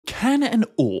Can an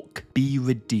orc be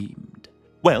redeemed?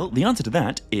 Well, the answer to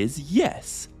that is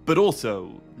yes, but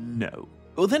also no.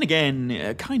 Well, then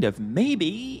again, kind of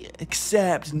maybe,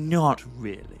 except not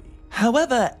really.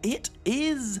 However, it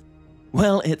is,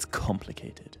 well, it's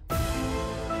complicated.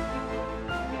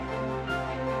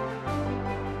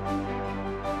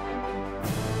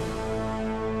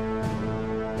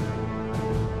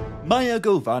 Maya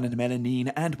Govan and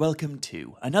Melanine, and welcome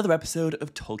to another episode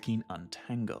of Tolkien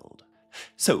Untangled.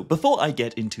 So, before I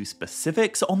get into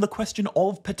specifics on the question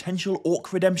of potential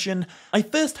orc redemption, I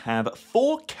first have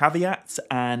 4 caveats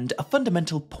and a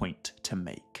fundamental point to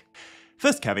make.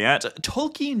 First caveat,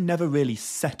 Tolkien never really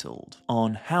settled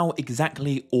on how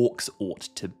exactly orcs ought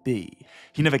to be.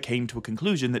 He never came to a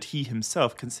conclusion that he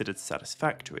himself considered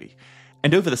satisfactory.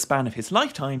 And over the span of his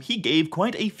lifetime, he gave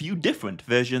quite a few different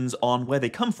versions on where they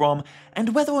come from,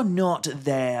 and whether or not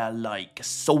they're like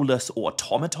soulless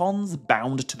automatons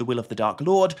bound to the will of the Dark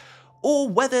Lord, or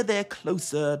whether they're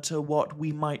closer to what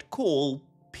we might call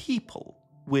people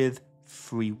with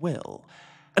free will.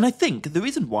 And I think the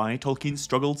reason why Tolkien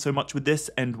struggled so much with this,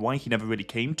 and why he never really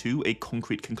came to a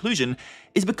concrete conclusion,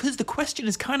 is because the question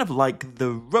is kind of like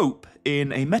the rope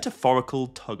in a metaphorical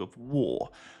tug of war.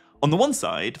 On the one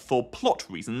side, for plot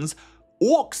reasons,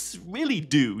 orcs really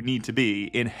do need to be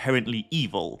inherently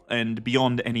evil and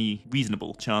beyond any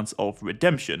reasonable chance of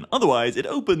redemption, otherwise it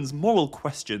opens moral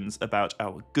questions about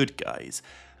our good guys.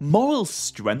 Moral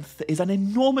strength is an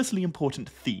enormously important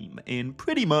theme in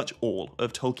pretty much all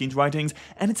of Tolkien's writings,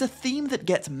 and it's a theme that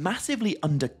gets massively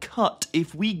undercut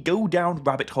if we go down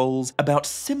rabbit holes about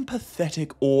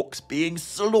sympathetic orcs being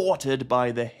slaughtered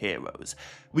by the heroes.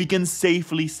 We can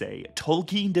safely say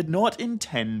Tolkien did not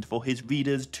intend for his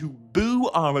readers to boo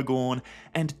Aragorn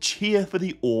and cheer for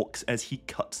the orcs as he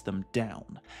cuts them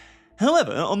down.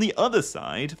 However, on the other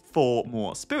side, for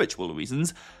more spiritual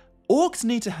reasons, orcs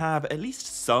need to have at least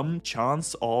some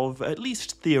chance of at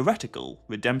least theoretical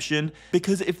redemption,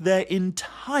 because if they're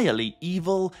entirely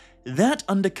evil, that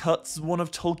undercuts one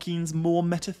of Tolkien's more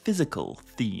metaphysical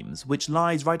themes, which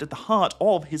lies right at the heart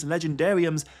of his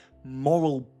legendarium's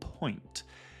moral point.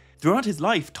 Throughout his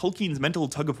life, Tolkien's mental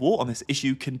tug-of-war on this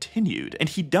issue continued, and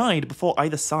he died before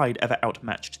either side ever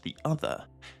outmatched the other.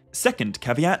 Second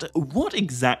caveat, what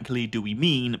exactly do we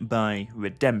mean by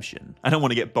redemption? I don't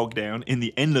want to get bogged down in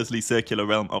the endlessly circular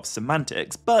realm of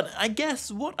semantics, but I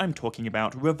guess what I'm talking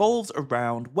about revolves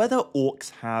around whether orcs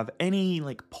have any,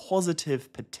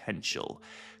 positive potential.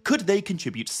 Could they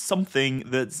contribute something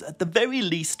that's, at the very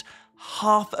least,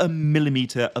 0.5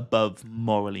 millimeter above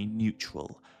morally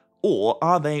neutral? Or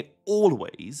are they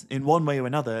always, in one way or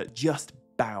another, just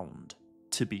bound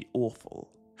to be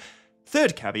awful?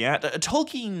 Third caveat,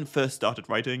 Tolkien first started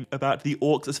writing about the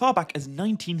orcs as far back as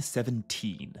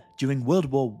 1917, during World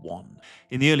War I.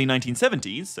 In the early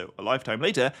 1970s, so a lifetime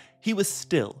later, he was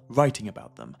still writing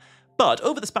about them. But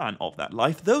over the span of that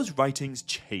life, those writings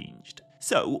changed.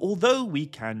 So, although we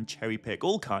can cherry-pick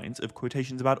all kinds of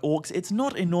quotations about orcs, it's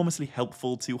not enormously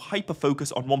helpful to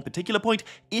hyper-focus on one particular point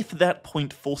if that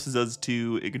point forces us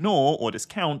to ignore or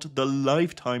discount the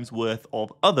lifetime's worth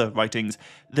of other writings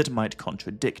that might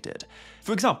contradict it.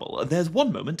 For example, there's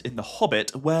one moment in The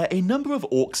Hobbit where a number of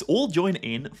orcs all join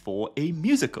in for a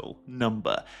musical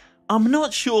number. I'm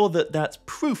not sure that that's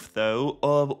proof, though,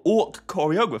 of orc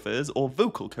choreographers or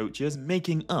vocal coaches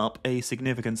making up a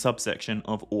significant subsection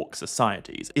of orc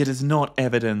societies. It is not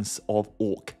evidence of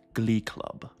orc glee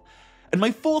club. And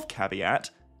my fourth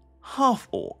caveat,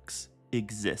 half-orcs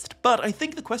exist, but I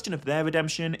think the question of their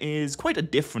redemption is quite a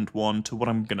different one to what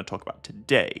I'm going to talk about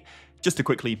today. Just to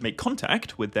quickly make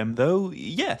contact with them though,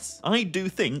 yes, I do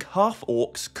think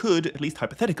half-orcs could, at least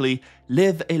hypothetically,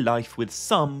 live a life with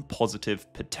some positive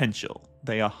potential.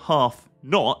 They are half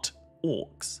not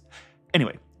orcs.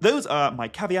 Anyway, those are my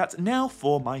caveats. Now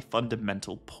for my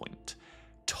fundamental point.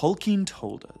 Tolkien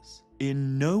told us,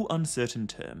 in no uncertain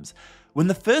terms, when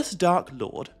the first Dark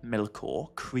Lord,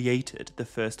 Melkor, created the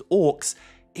first orcs,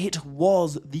 it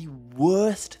was the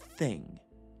worst thing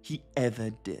he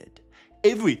ever did.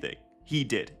 Everything he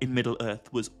did in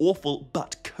Middle-earth was awful,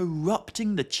 but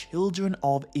corrupting the children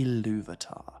of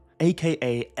Ilúvatar,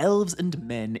 aka elves and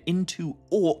men, into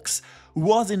orcs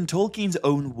was, in Tolkien's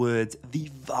own words, the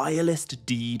vilest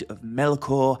deed of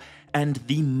Melkor and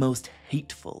the most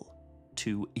hateful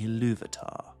to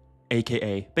Ilúvatar,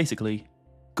 aka, basically,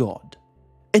 God.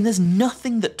 And there's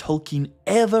nothing that Tolkien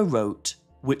ever wrote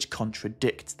which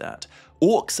contradicts that.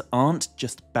 Orcs aren't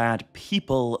just bad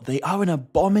people, they are an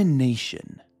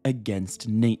abomination against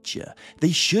nature.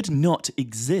 They should not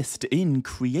exist in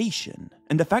creation,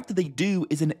 and the fact that they do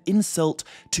is an insult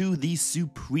to the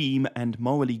supreme and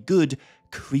morally good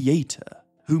Creator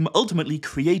whom ultimately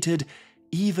created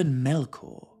even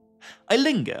Melkor. I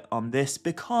linger on this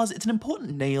because it's an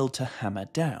important nail to hammer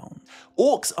down.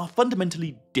 Orcs are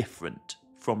fundamentally different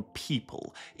from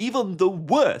people. Even the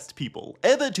worst people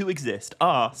ever to exist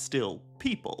are still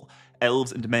people.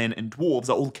 Elves and men and dwarves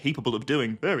are all capable of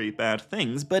doing very bad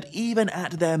things, but even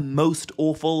at their most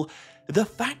awful, the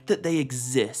fact that they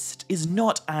exist is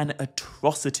not an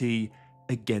atrocity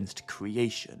against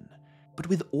creation. But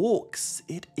with orcs,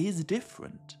 it is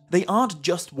different. They aren't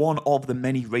just one of the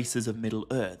many races of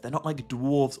Middle-earth. They're not like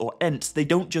dwarves or ents. They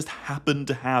don't just happen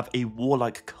to have a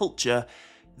warlike culture.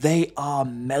 They are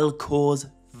Melkor's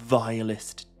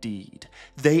vilest deed.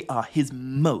 They are his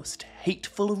most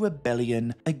hateful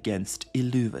rebellion against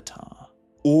Ilúvatar.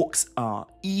 Orcs are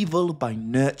evil by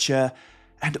nurture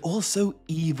and also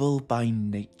evil by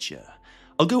nature.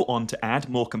 I'll go on to add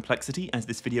more complexity as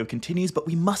this video continues, but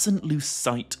we mustn't lose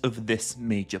sight of this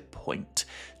major point.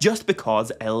 Just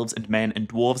because elves and men and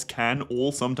dwarves can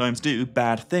all sometimes do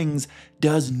bad things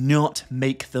does not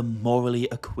make them morally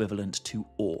equivalent to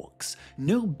orcs.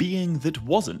 No being that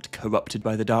wasn't corrupted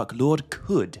by the Dark Lord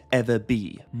could ever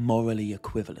be morally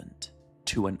equivalent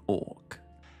to an orc.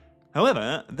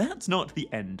 However, that's not the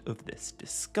end of this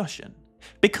discussion.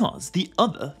 Because the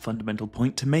other fundamental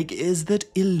point to make is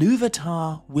that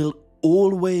Ilúvatar will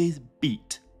always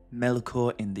beat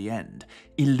Melkor in the end.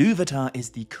 Ilúvatar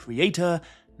is the creator,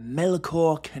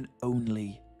 Melkor can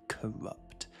only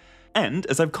corrupt. And,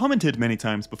 as I've commented many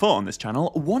times before on this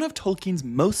channel, one of Tolkien's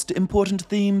most important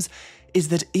themes is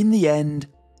that in the end,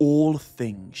 all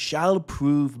things shall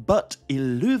prove but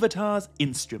Ilúvatar's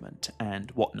instrument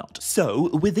and whatnot. So,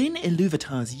 within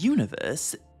Ilúvatar's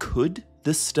universe, could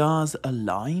the stars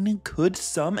align? Could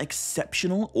some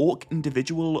exceptional orc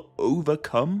individual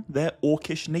overcome their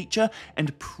orcish nature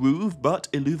and prove but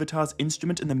Ilúvatar's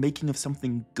instrument in the making of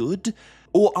something good?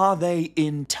 Or are they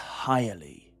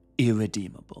entirely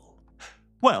irredeemable?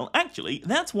 Well, actually,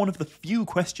 that's one of the few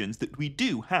questions that we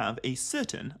do have a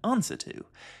certain answer to.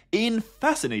 In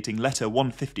fascinating letter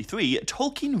 153,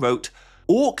 Tolkien wrote,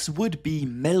 "Orcs would be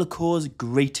Melkor's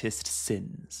greatest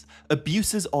sins,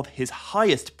 abuses of his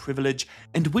highest privilege,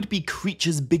 and would be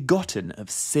creatures begotten of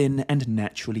sin and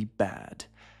naturally bad."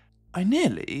 I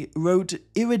nearly wrote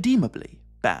irredeemably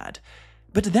bad,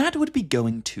 but that would be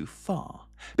going too far.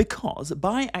 Because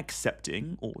by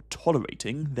accepting or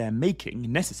tolerating their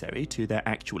making necessary to their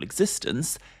actual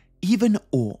existence, even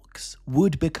orcs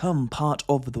would become part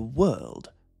of the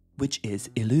world, which is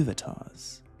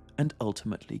Ilúvatar's, and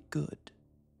ultimately good.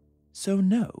 So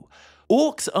no,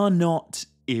 orcs are not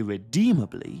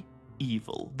irredeemably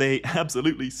evil. They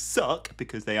absolutely suck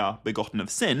because they are begotten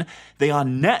of sin, they are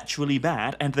naturally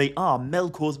bad, and they are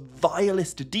Melkor's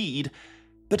vilest deed.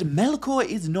 But Melkor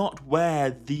is not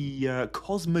where the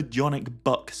cosmogonic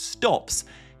buck stops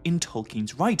in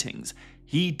Tolkien's writings.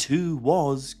 He too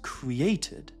was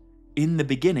created. In the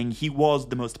beginning, he was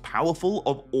the most powerful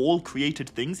of all created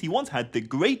things. He once had the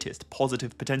greatest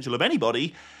positive potential of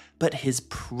anybody, but his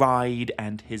pride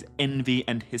and his envy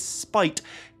and his spite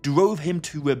drove him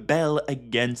to rebel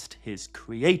against his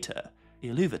creator,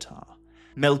 Ilúvatar.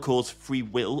 Melkor's free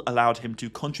will allowed him to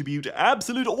contribute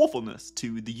absolute awfulness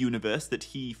to the universe that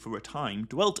he, for a time,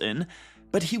 dwelt in,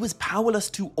 but he was powerless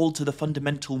to alter the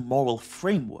fundamental moral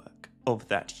framework of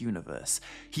that universe.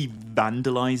 He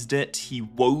vandalized it, he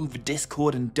wove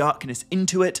discord and darkness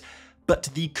into it, but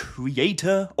the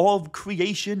creator of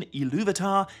creation,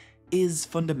 Ilúvatar, is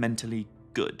fundamentally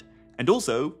good, and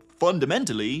also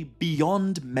fundamentally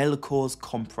beyond Melkor's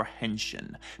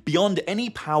comprehension, beyond any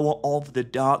power of the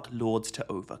Dark Lords to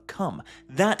overcome.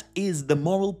 That is the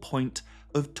moral point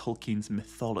of Tolkien's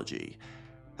mythology.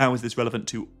 How is this relevant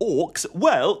to orcs?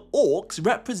 Well, orcs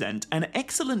represent an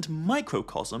excellent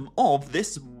microcosm of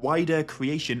this wider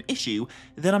creation issue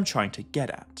that I'm trying to get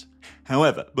at.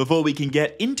 However, before we can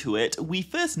get into it, we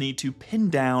first need to pin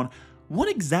down what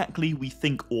exactly we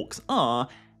think orcs are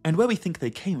and where we think they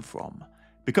came from.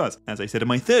 Because, as I said in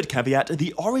my third caveat,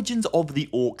 the origins of the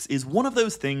orcs is one of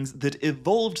those things that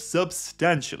evolved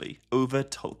substantially over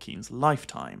Tolkien's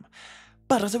lifetime.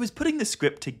 But as I was putting the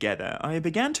script together, I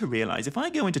began to realize if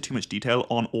I go into too much detail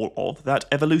on all of that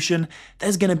evolution,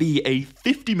 there's going to be a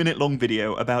 50-minute long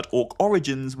video about Orc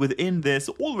Origins within this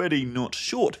already not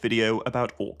short video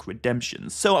about Orc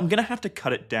Redemptions, so I'm going to have to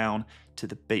cut it down to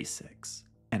the basics.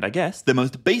 And I guess the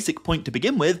most basic point to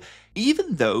begin with,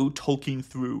 even though Tolkien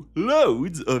threw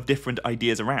loads of different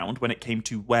ideas around when it came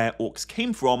to where orcs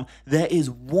came from, there is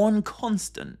one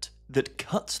constant that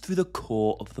cuts through the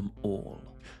core of them all.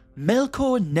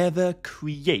 Melkor never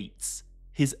creates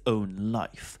his own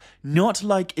life, not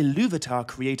like Ilúvatar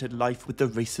created life with the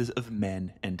races of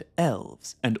men and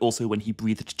elves, and also when he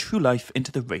breathed true life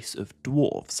into the race of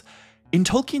dwarves. In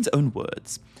Tolkien's own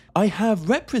words, I have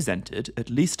represented, at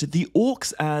least, the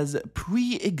orcs as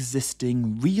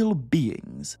pre-existing real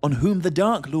beings on whom the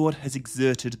Dark Lord has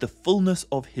exerted the fullness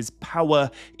of his power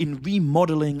in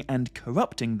remodeling and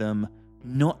corrupting them,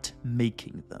 not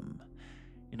making them.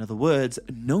 In other words,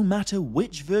 no matter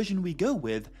which version we go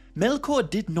with, Melkor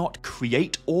did not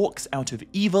create orcs out of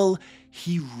evil,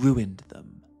 he ruined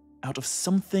them, out of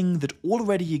something that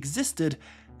already existed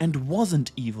and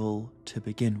wasn't evil to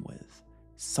begin with.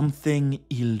 Something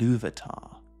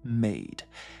Ilúvatar made.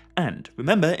 And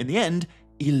remember, in the end,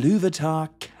 Ilúvatar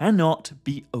cannot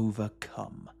be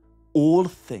overcome. All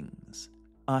things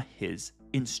are his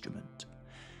instrument.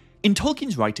 In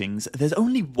Tolkien's writings, there's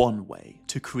only one way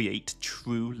to create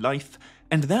true life,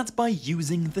 and that's by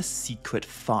using the secret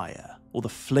fire, or the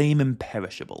flame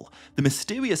imperishable, the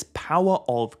mysterious power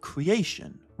of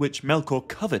creation, which Melkor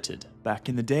coveted back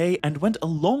in the day and went a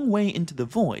long way into the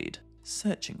void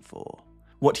searching for.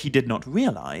 What he did not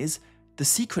realize, the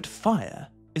secret fire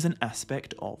is an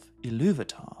aspect of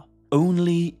Ilúvatar.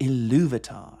 Only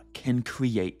Ilúvatar can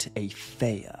create a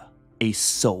Fëa, a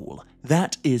soul.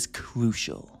 That is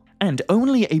crucial. And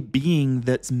only a being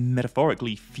that's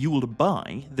metaphorically fueled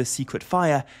by the secret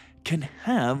fire can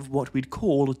have what we'd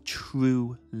call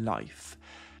true life.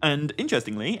 And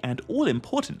interestingly, and all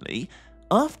importantly,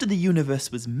 after the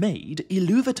universe was made,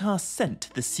 Ilúvatar sent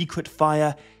the secret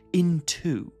fire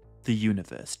into the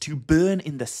universe to burn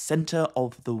in the center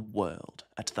of the world,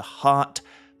 at the heart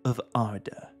of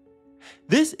Arda.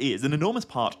 This is an enormous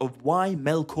part of why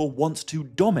Melkor wants to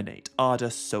dominate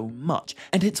Arda so much,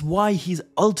 and it's why he's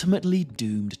ultimately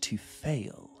doomed to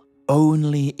fail.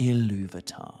 Only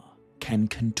Ilúvatar can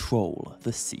control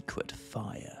the secret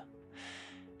fire.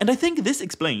 And I think this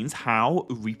explains how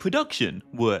reproduction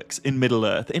works in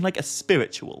Middle-earth in like a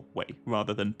spiritual way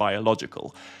rather than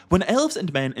biological. When elves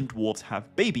and men and dwarves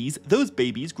have babies, those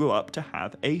babies grow up to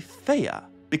have a Fëa,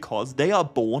 because they are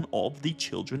born of the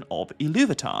children of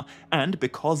Ilúvatar, and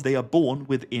because they are born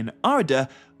within Arda,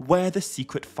 where the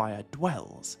secret fire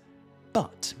dwells.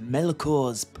 But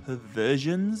Melkor's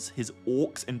perversions, his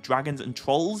orcs and dragons and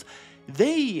trolls,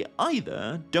 they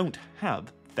either don't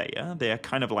have Fëa, they are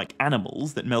kind of like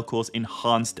animals that Melkor's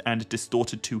enhanced and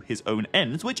distorted to his own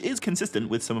ends, which is consistent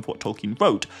with some of what Tolkien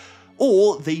wrote,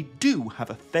 or they do have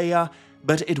a Fëa,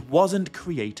 but it wasn't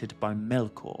created by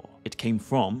Melkor. It came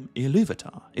from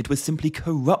Ilúvatar. It was simply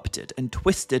corrupted and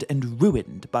twisted and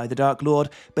ruined by the Dark Lord,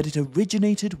 but it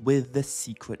originated with the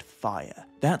secret fire.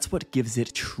 That's what gives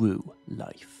it true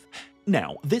life.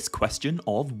 Now, this question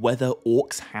of whether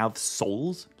orcs have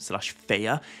souls /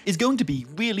 Fëa is going to be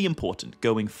really important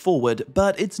going forward,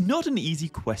 but it's not an easy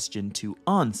question to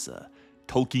answer.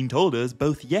 Tolkien told us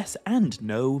both yes and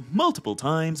no multiple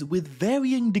times with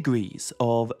varying degrees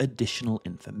of additional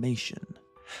information.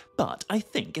 But I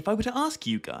think if I were to ask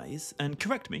you guys, and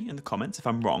correct me in the comments if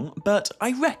I'm wrong, but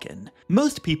I reckon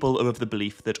most people are of the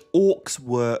belief that orcs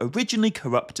were originally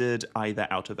corrupted either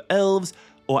out of elves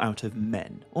or out of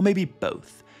men, or maybe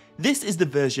both. This is the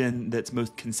version that's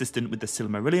most consistent with the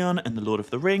Silmarillion and the Lord of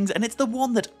the Rings, and it's the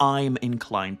one that I'm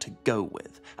inclined to go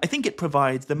with. I think it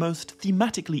provides the most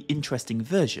thematically interesting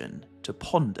version to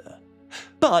ponder.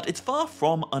 But it's far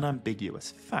from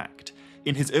unambiguous fact.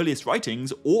 In his earliest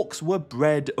writings, orcs were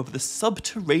bred of the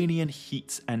subterranean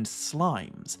heats and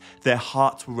slimes. Their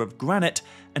hearts were of granite,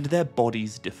 and their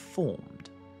bodies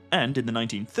deformed. And in the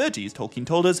 1930s, Tolkien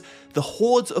told us, the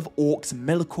hordes of orcs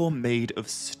Melkor made of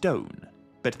stone,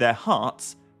 but their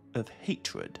hearts of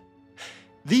hatred.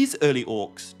 These early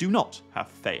orcs do not have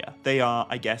Fëa. They are,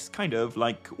 I guess, kind of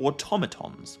like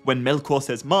automatons. When Melkor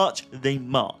says march, they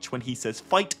march. When he says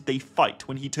fight, they fight.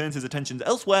 When he turns his attentions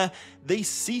elsewhere, they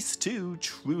cease to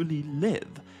truly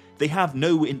live. They have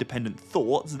no independent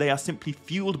thoughts, they are simply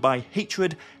fueled by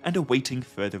hatred and awaiting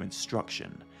further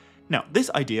instruction. Now, this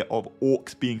idea of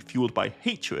orcs being fueled by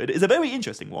hatred is a very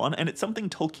interesting one, and it's something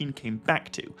Tolkien came back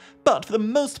to. But for the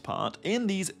most part, in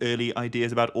these early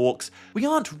ideas about orcs, we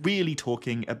aren't really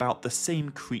talking about the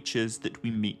same creatures that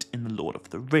we meet in The Lord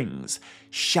of the Rings.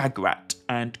 Shagrat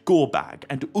and Gorbag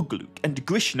and Ugluk and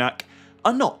Grishnak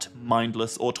are not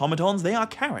mindless automatons, they are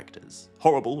characters.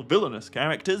 Horrible, villainous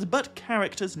characters, but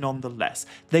characters nonetheless.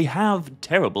 They have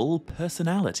terrible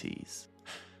personalities.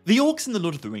 The orcs in The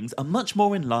Lord of the Rings are much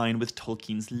more in line with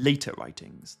Tolkien's later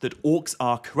writings, that orcs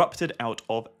are corrupted out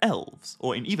of elves,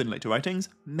 or in even later writings,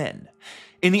 men.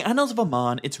 In the Annals of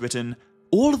Aman, it's written,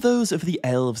 All those of the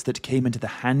elves that came into the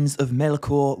hands of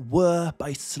Melkor were,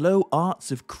 by slow arts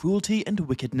of cruelty and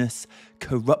wickedness,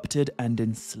 corrupted and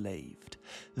enslaved.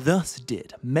 Thus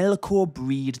did Melkor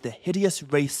breed the hideous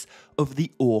race of the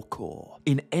Orc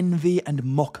in envy and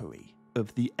mockery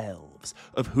of the elves,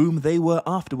 of whom they were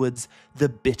afterwards the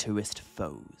bitterest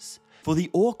foes. For the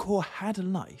Orc had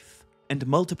life, and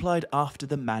multiplied after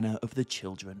the manner of the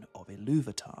children of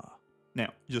Ilúvatar.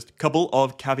 Now, just a couple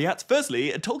of caveats.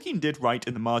 Firstly, Tolkien did write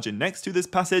in the margin next to this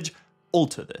passage,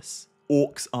 alter this.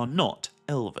 Orcs are not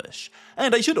elvish.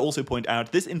 And I should also point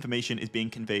out this information is being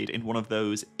conveyed in one of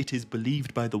those it is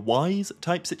believed by the wise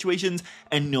type situations,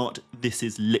 and not this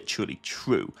is literally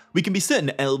true. We can be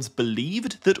certain elves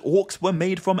believed that orcs were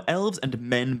made from elves, and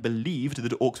men believed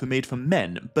that orcs were made from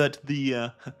men, but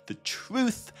the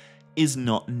truth is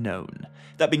not known.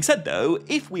 That being said though,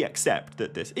 if we accept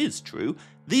that this is true,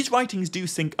 these writings do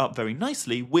sync up very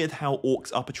nicely with how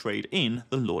orcs are portrayed in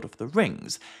The Lord of the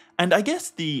Rings. And I guess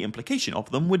the implication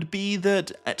of them would be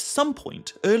that at some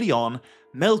point early on,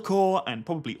 Melkor and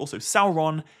probably also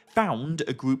Sauron found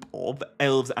a group of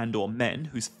elves and or men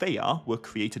whose Fëa were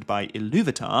created by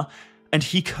Ilúvatar, and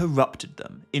he corrupted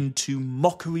them into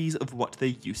mockeries of what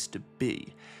they used to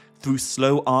be. Through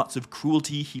slow arts of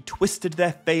cruelty, he twisted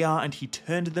their Fëa and he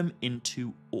turned them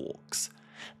into orcs.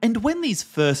 And when these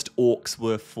first orcs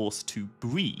were forced to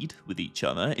breed with each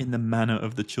other in the manner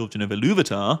of the children of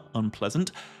Ilúvatar,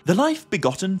 unpleasant, the life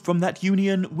begotten from that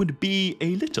union would be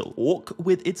a little orc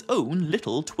with its own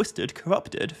little twisted,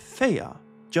 corrupted Fëa,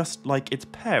 just like its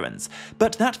parents.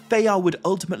 But that Fëa would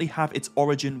ultimately have its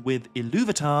origin with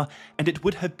Ilúvatar, and it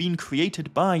would have been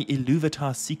created by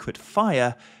Ilúvatar's secret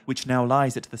fire, which now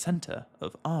lies at the centre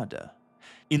of Arda.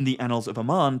 In the Annals of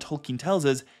Aman, Tolkien tells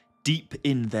us, deep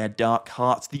in their dark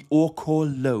hearts, the Orc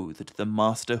loathed the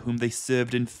master whom they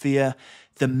served in fear,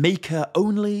 the maker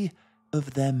only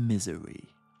of their misery.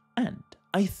 And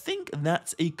I think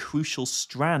that's a crucial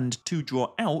strand to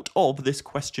draw out of this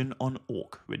question on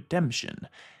orc redemption.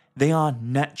 They are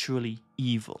naturally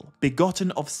evil, begotten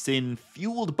of sin,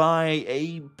 fueled by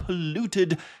a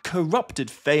polluted, corrupted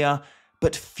Fëa,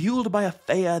 but fueled by a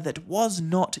Fëa that was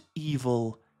not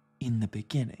evil in the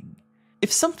beginning.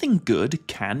 If something good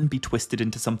can be twisted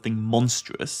into something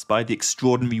monstrous by the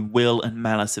extraordinary will and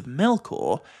malice of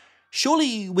Melkor,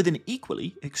 surely with an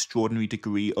equally extraordinary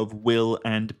degree of will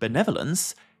and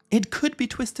benevolence, it could be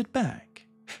twisted back.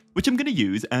 Which I'm going to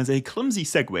use as a clumsy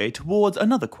segue towards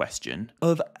another question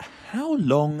of how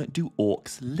long do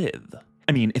orcs live?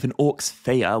 I mean, if an orc's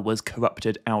Fëa was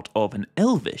corrupted out of an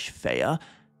elvish Fëa,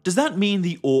 does that mean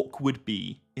the orc would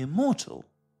be immortal?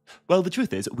 Well, the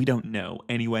truth is, we don't know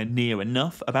anywhere near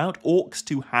enough about orcs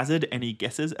to hazard any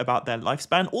guesses about their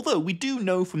lifespan, although we do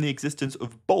know from the existence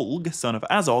of Bolg, son of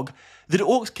Azog, that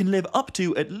orcs can live up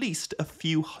to at least a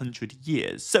few hundred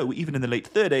years, so even in the late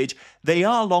Third Age, they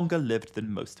are longer lived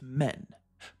than most men.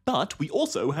 But we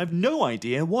also have no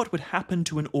idea what would happen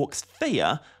to an orc's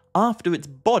Fëa after its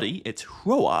body, its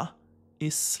Hroa,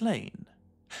 is slain.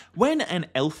 When an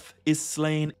elf is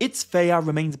slain, its Fëa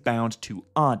remains bound to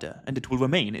Arda, and it will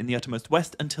remain in the uttermost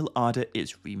west until Arda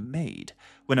is remade.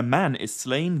 When a man is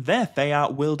slain, their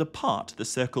Fëa will depart the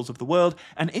circles of the world,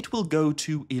 and it will go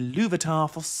to Ilúvatar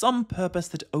for some purpose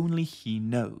that only he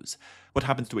knows. What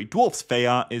happens to a dwarf's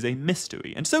Fëa is a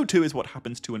mystery, and so too is what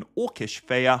happens to an orcish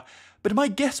Fëa, but my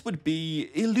guess would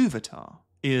be Ilúvatar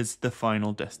is the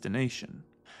final destination.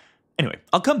 Anyway,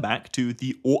 I'll come back to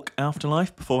the orc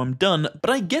afterlife before I'm done, but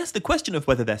I guess the question of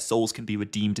whether their souls can be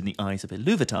redeemed in the eyes of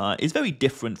Ilúvatar is very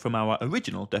different from our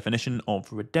original definition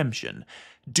of redemption.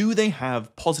 Do they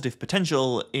have positive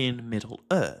potential in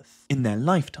Middle-earth, in their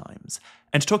lifetimes?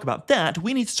 And to talk about that,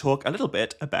 we need to talk a little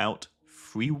bit about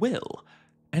free will.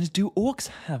 And do orcs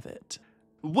have it?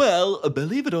 Well,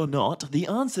 believe it or not, the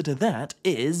answer to that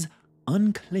is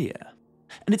unclear.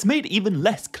 And it's made even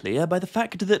less clear by the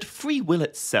fact that free will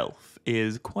itself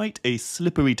is quite a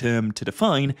slippery term to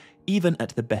define, even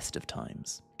at the best of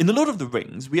times. In The Lord of the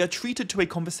Rings, we are treated to a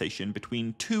conversation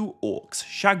between two orcs,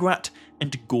 Shagrat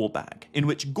and Gorbag, in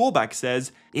which Gorbag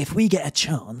says, "If we get a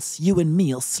chance, you and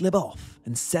me'll slip off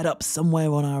and set up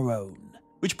somewhere on our own."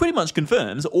 Which pretty much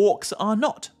confirms orcs are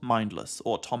not mindless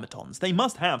automatons. They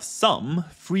must have some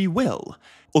free will.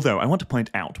 Although I want to point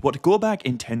out, what Gorbag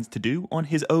intends to do on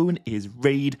his own is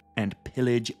raid and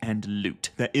pillage and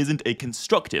loot. There isn't a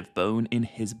constructive bone in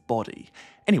his body.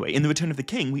 Anyway, in The Return of the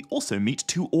King, we also meet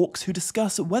two orcs who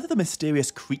discuss whether the mysterious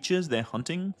creatures they're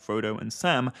hunting, Frodo and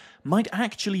Sam, might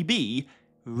actually be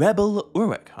rebel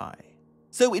Uruk-hai.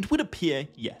 So it would appear,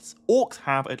 yes, orcs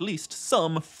have at least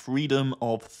some freedom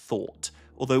of thought.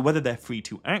 although whether they're free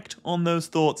to act on those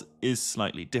thoughts is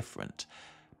slightly different.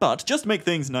 But just to make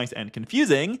things nice and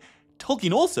confusing,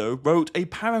 Tolkien also wrote a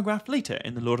paragraph later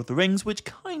in The Lord of the Rings which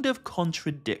kind of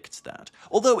contradicts that,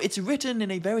 although it's written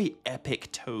in a very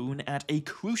epic tone at a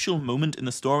crucial moment in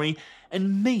the story,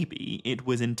 and maybe it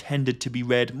was intended to be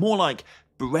read more like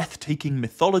breathtaking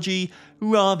mythology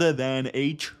rather than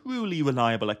a truly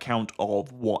reliable account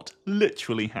of what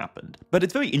literally happened. But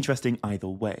it's very interesting either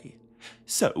way.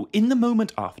 So, in the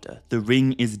moment after the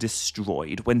ring is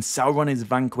destroyed, when Sauron is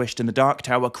vanquished and the Dark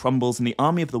Tower crumbles and the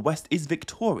army of the West is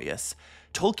victorious,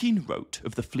 Tolkien wrote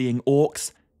of the fleeing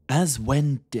orcs, "As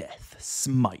when death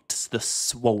smites the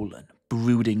swollen,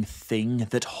 brooding thing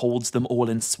that holds them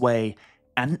all in sway,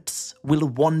 ants will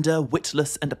wander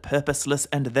witless and purposeless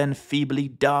and then feebly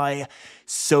die,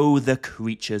 so the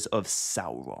creatures of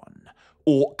Sauron,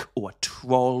 orc or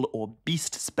troll or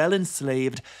beast spell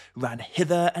enslaved, ran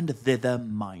hither and thither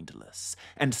mindless,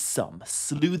 and some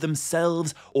slew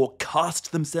themselves or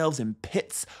cast themselves in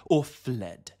pits or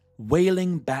fled,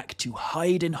 wailing back to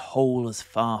hide in holes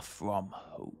far from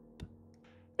hope."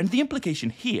 And the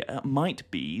implication here might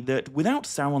be that without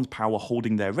Sauron's power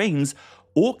holding their reins,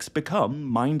 orcs become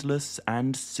mindless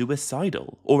and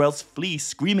suicidal, or else flee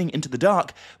screaming into the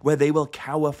dark, where they will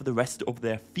cower for the rest of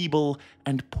their feeble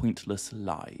and pointless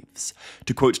lives.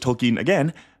 To quote Tolkien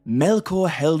again, "Melkor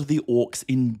held the orcs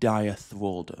in dire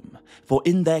thraldom, for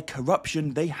in their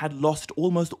corruption they had lost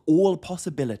almost all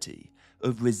possibility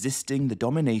of resisting the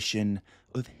domination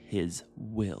of his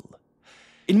will."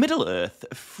 In Middle-earth,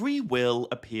 free will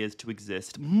appears to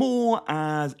exist more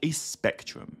as a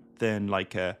spectrum than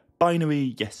like a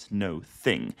binary yes-no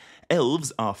thing.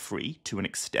 Elves are free to an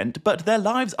extent, but their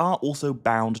lives are also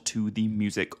bound to the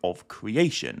music of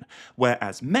creation,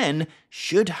 whereas men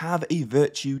should have a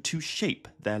virtue to shape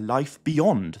their life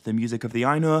beyond the music of the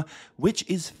Ainur, which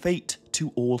is fate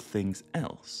to all things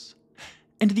else.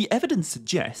 And the evidence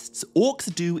suggests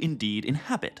orcs do indeed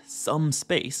inhabit some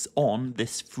space on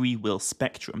this free will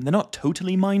spectrum. They're not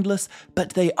totally mindless,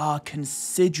 but they are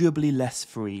considerably less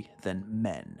free than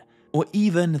men, or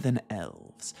even than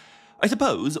elves. I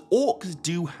suppose orcs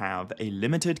do have a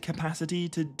limited capacity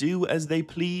to do as they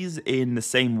please in the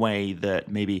same way that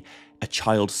maybe a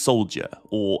child soldier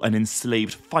or an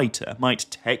enslaved fighter might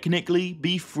technically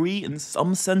be free in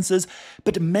some senses,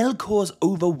 but Melkor's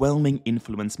overwhelming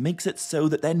influence makes it so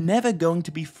that they're never going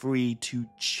to be free to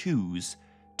choose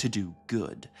to do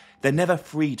good. They're never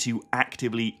free to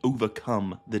actively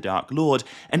overcome the Dark Lord,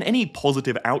 and any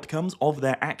positive outcomes of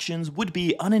their actions would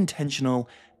be unintentional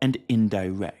and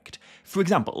indirect. For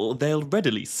example, they'll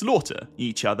readily slaughter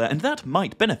each other, and that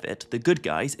might benefit the good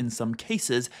guys in some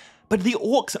cases, but the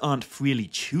orcs aren't freely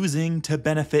choosing to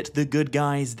benefit the good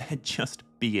guys, they're just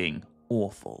being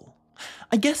awful.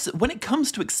 I guess when it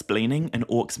comes to explaining an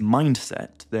orc's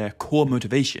mindset, their core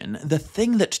motivation, the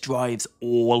thing that drives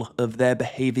all of their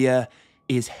behavior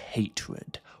is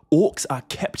hatred. Orcs are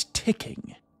kept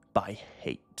ticking by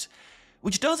hate.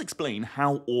 Which does explain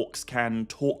how orcs can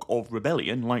talk of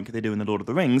rebellion like they do in The Lord of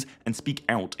the Rings and speak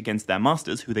out against their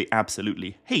masters who they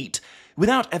absolutely hate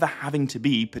without ever having to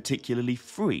be particularly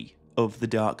free of the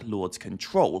Dark Lord's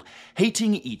control.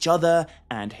 Hating each other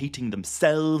and hating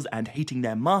themselves and hating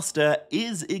their master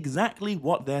is exactly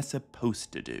what they're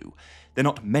supposed to do. They're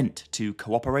not meant to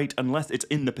cooperate unless it's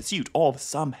in the pursuit of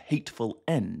some hateful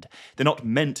end. They're not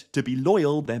meant to be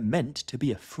loyal, they're meant to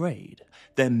be afraid.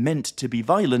 They're meant to be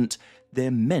violent, they're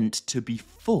meant to be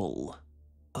full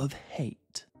of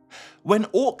hate. When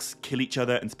orcs kill each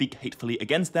other and speak hatefully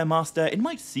against their master, it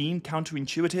might seem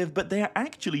counterintuitive, but they are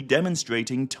actually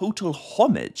demonstrating total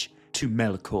homage to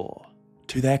Melkor,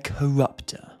 to their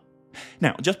Corruptor.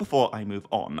 Now, just before I move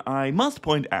on, I must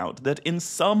point out that in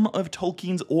some of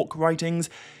Tolkien's orc writings,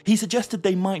 he suggested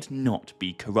they might not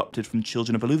be corrupted from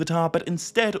children of Ilúvatar, but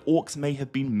instead orcs may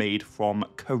have been made from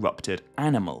corrupted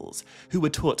animals, who were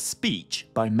taught speech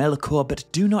by Melkor but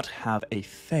do not have a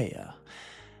Fëa.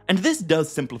 And this does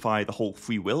simplify the whole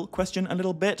free will question a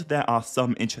little bit. There are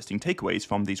some interesting takeaways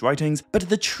from these writings, but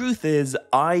the truth is,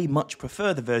 I much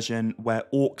prefer the version where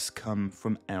orcs come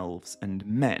from elves and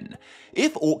men.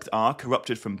 If orcs are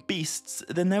corrupted from beasts,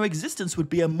 then their existence would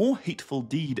be a more hateful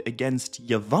deed against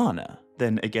Yavanna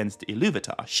than against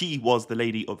Ilúvatar. She was the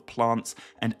lady of plants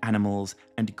and animals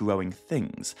and growing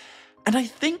things. And I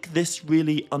think this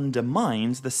really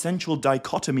undermines the central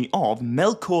dichotomy of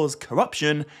Melkor's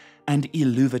corruption and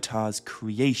Ilúvatar's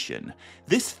creation.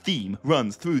 This theme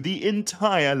runs through the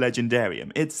entire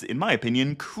Legendarium. It's, in my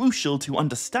opinion, crucial to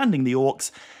understanding the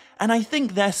orcs, and I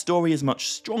think their story is much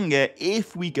stronger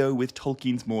if we go with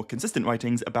Tolkien's more consistent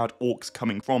writings about orcs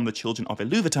coming from the children of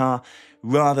Ilúvatar,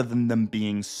 rather than them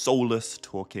being soulless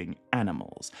talking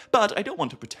animals. But I don't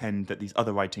want to pretend that these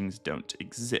other writings don't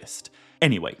exist.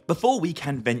 Anyway, before we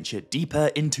can venture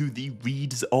deeper into the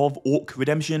reeds of Orc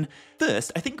redemption,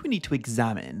 first I think we need to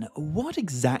examine what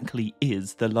exactly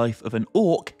is the life of an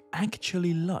orc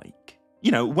actually like.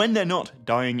 You know, when they're not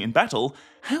dying in battle,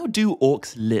 how do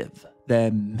orcs live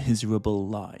their miserable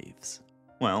lives?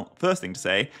 Well, first thing to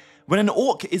say, when an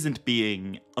orc isn't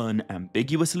being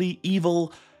unambiguously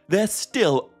evil, they're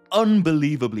still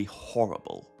unbelievably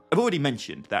horrible. I've already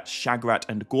mentioned that Shagrat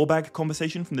and Gorbag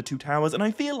conversation from the Two Towers, and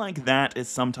I feel like that is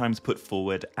sometimes put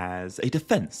forward as a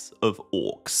defense of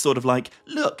orcs. Sort of like,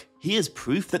 look, here's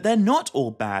proof that they're not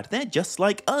all bad, they're just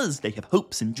like us. They have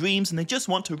hopes and dreams, and they just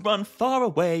want to run far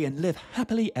away and live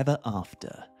happily ever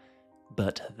after.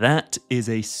 But that is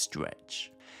a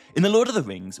stretch. In The Lord of the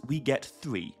Rings, we get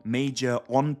 3 major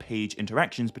on-page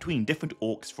interactions between different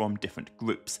orcs from different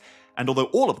groups. And although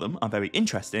all of them are very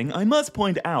interesting, I must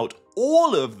point out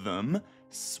all of them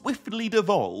swiftly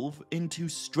devolve into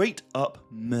straight-up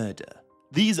murder.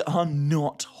 These are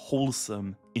not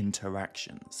wholesome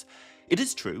interactions. It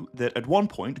is true that at one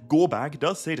point, Gorbag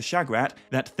does say to Shagrat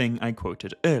that thing I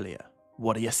quoted earlier.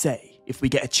 What do you say? If we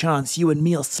get a chance, you and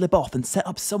me'll slip off and set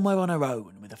up somewhere on our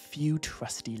own with a few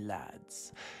trusty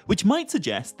lads. Which might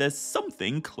suggest there's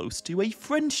something close to a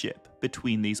friendship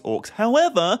between these orcs.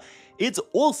 However, it's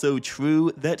also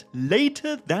true that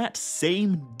later that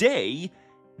same day,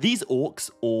 these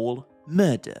orcs all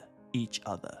murder each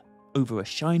other over a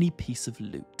shiny piece of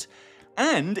loot.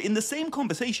 And in the same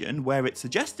conversation where it's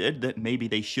suggested that maybe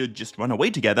they should just run away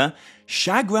together,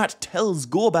 Shagrat tells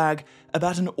Gorbag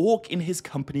about an orc in his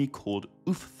company called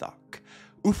Uthak.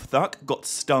 Uthak got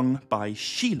stung by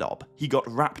Shelob. He got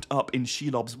wrapped up in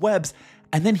Shelob's webs,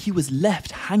 and then he was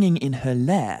left hanging in her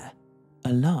lair,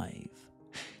 alive.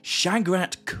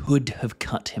 Shagrat could have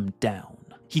cut him down.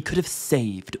 He could have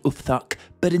saved Uthak,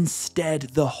 but instead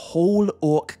the whole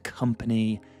orc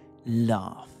company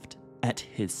laughed at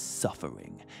his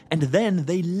suffering, and then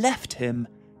they left him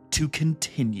to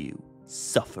continue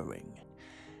suffering.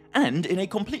 And in a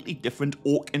completely different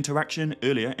orc interaction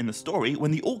earlier in the story,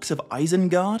 when the orcs of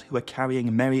Isengard, who are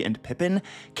carrying Merry and Pippin,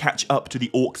 catch up to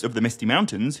the orcs of the Misty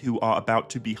Mountains, who are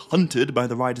about to be hunted by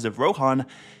the riders of Rohan,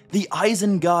 the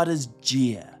Isengarders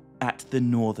jeer at the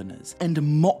Northerners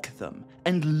and mock them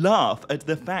and laugh at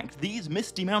the fact these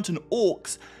Misty Mountain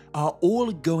orcs are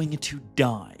all going to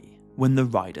die when the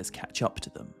riders catch up to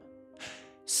them.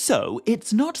 So,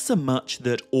 it's not so much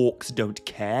that orcs don't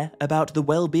care about the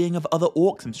well-being of other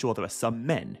orcs. I'm sure there are some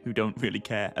men who don't really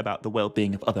care about the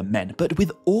well-being of other men, but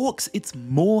with orcs, it's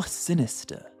more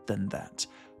sinister than that.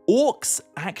 Orcs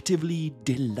actively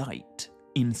delight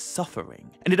in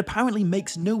suffering, and it apparently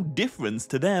makes no difference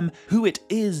to them who it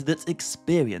is that's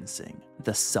experiencing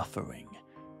the suffering.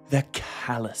 The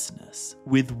callousness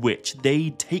with which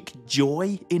they take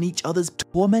joy in each other's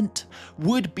torment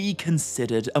would be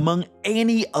considered among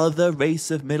any other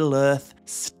race of Middle-earth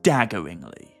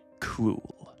staggeringly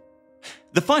cruel.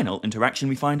 The final interaction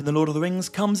we find in The Lord of the Rings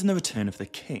comes in the Return of the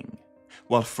King.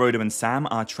 While Frodo and Sam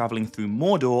are travelling through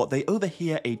Mordor, they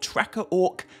overhear a tracker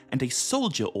orc and a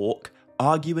soldier orc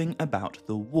arguing about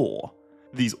the war.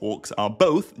 These orcs are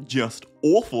both just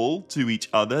awful to each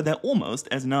other. They're almost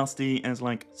as nasty as,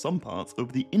 like, some parts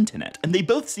of the internet. And they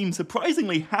both seem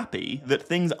surprisingly happy that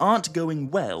things aren't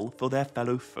going well for their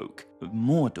fellow folk of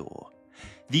Mordor.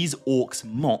 These orcs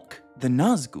mock the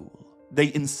Nazgul.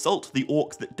 They insult the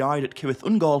orcs that died at Cirith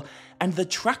Ungol, and the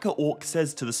tracker orc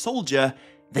says to the soldier,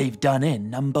 "They've done in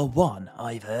number 1,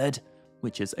 I've heard,"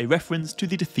 which is a reference to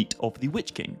the defeat of the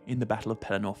Witch King in the Battle of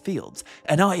Pelennor Fields,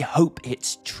 and I hope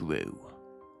it's true.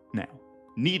 Now,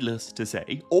 needless to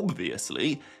say,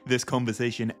 obviously, this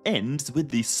conversation ends with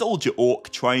the soldier orc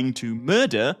trying to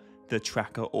murder the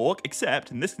tracker orc,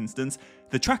 except in this instance,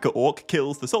 the tracker orc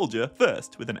kills the soldier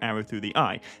first with an arrow through the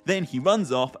eye. Then he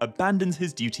runs off, abandons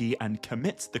his duty, and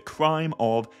commits the crime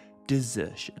of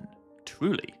desertion.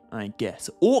 Truly, I guess,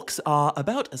 orcs are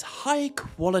about as high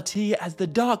quality as the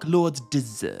Dark Lords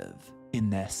deserve in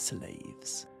their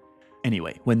slaves.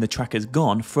 Anyway, when the tracker's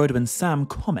gone, Frodo and Sam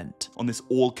comment on this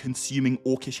all-consuming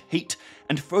orcish hate,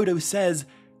 and Frodo says,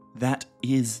 "That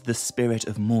is the spirit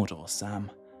of Mordor, Sam.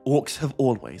 Orcs have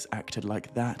always acted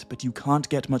like that, but you can't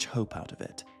get much hope out of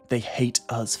it. They hate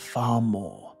us far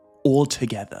more, all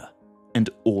together, and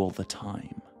all the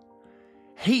time."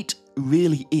 Hate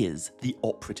really is the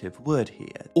operative word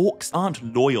here. Orcs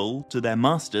aren't loyal to their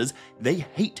masters, they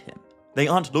hate him. They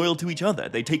aren't loyal to each other,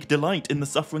 they take delight in the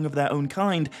suffering of their own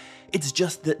kind. It's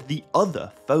just that the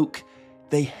other folk,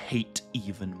 they hate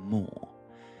even more.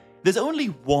 There's only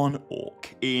one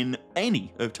orc in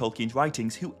any of Tolkien's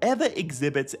writings who ever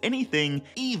exhibits anything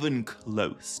even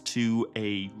close to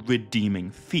a redeeming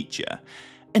feature,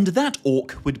 and that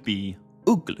orc would be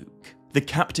Ugluk, the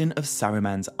captain of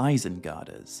Saruman's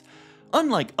Isengarders.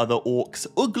 Unlike other orcs,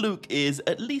 Ugluk is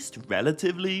at least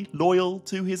relatively loyal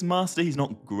to his master. He's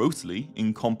not grossly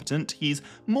incompetent, he's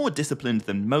more disciplined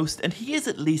than most, and he is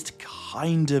at least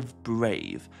kind of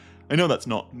brave. I know that's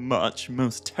not much,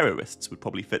 most terrorists would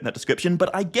probably fit in that description,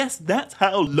 but I guess that's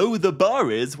how low the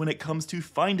bar is when it comes to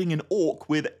finding an orc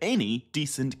with any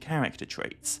decent character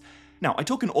traits. Now, I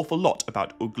talk an awful lot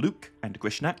about Ugluk and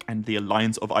Grishnak and the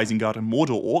Alliance of Isengard and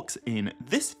Mordor orcs in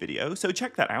this video, so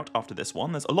check that out after this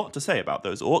one. There's a lot to say about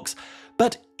those orcs.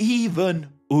 But even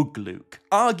Ugluk,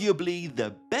 arguably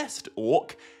the best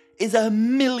orc, is a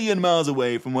million miles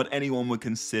away from what anyone would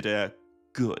consider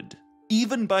good,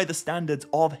 even by the standards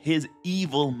of his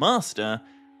evil master,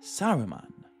 Saruman.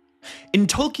 In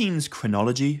Tolkien's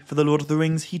chronology for The Lord of the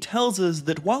Rings, he tells us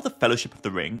that while the Fellowship of the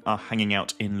Ring are hanging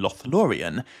out in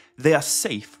Lothlorien, they are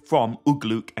safe from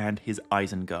Ugluk and his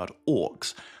Isengard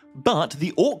orcs. But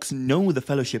the orcs know the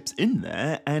Fellowship's in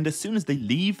there, and as soon as they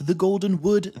leave the Golden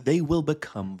Wood, they will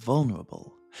become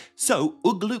vulnerable. So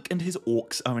Ugluk and his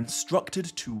orcs are instructed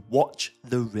to watch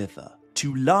the river,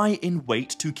 to lie in wait,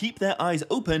 to keep their eyes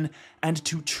open, and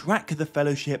to track the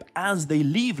Fellowship as they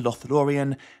leave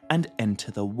Lothlorien and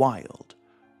enter the wild.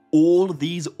 All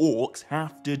these orcs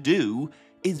have to do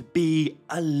is be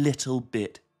a little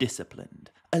bit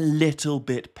disciplined, a little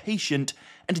bit patient,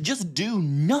 and just do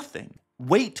nothing.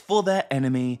 Wait for their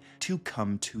enemy to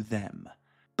come to them.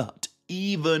 But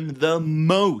even the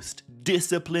most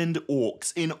disciplined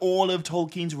orcs in all of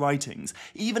Tolkien's writings,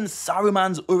 even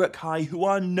Saruman's Uruk-hai, who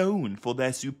are known for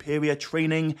their superior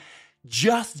training,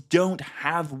 just don't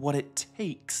have what it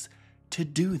takes to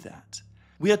do that.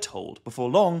 We are told, before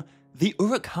long, the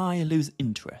Uruk-hai lose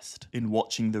interest in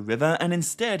watching the river, and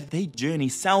instead they journey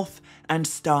south and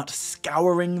start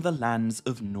scouring the lands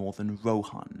of northern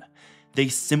Rohan. They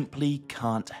simply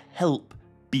can't help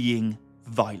being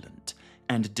violent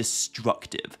and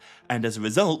destructive, and as a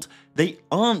result, they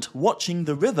aren't watching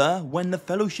the river when the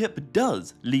Fellowship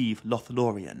does leave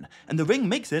Lothlorien, and the ring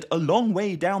makes it a long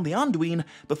way down the Anduin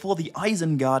before the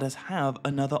Isengarders have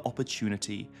another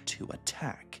opportunity to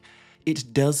attack.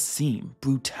 It does seem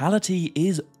brutality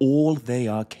is all they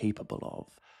are capable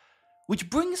of. Which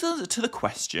brings us to the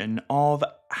question of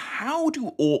how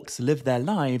do orcs live their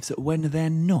lives when they're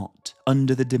not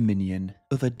under the dominion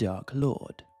of a Dark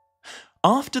Lord?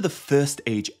 After the First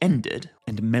Age ended,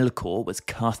 and Melkor was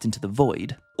cast into the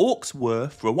void, orcs were,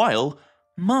 for a while,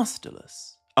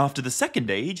 masterless. After the Second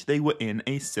Age, they were in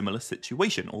a similar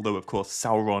situation, although of course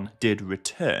Sauron did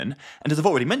return, and as I've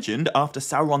already mentioned, after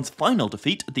Sauron's final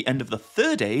defeat at the end of the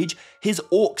Third Age, his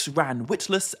orcs ran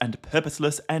witless and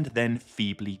purposeless and then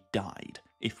feebly died,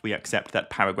 if we accept that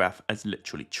paragraph as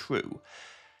literally true.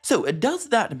 So, does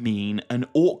that mean an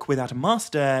orc without a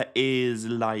master is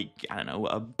like, I don't know,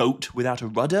 a boat without a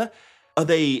rudder? Are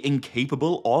they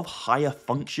incapable of higher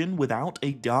function without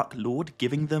a Dark Lord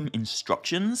giving them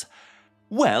instructions?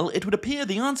 Well, it would appear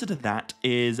the answer to that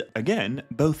is, again,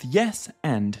 both yes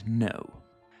and no.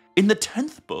 In the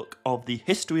 10th book of the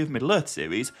History of Middle-earth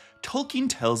series, Tolkien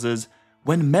tells us,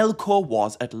 when Melkor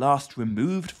was at last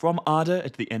removed from Arda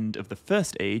at the end of the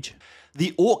First Age,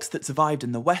 the orcs that survived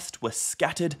in the west were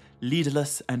scattered,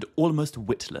 leaderless, and almost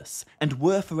witless, and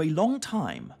were for a long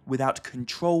time without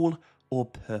control or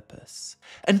purpose.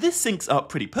 And this syncs up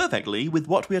pretty perfectly with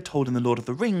what we are told in The Lord of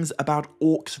the Rings about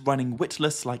orcs running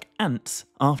witless like ants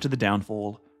after the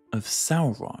downfall of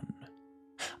Sauron.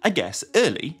 I guess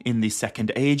early in the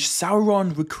Second Age,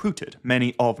 Sauron recruited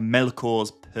many of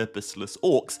Melkor's purposeless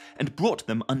orcs and brought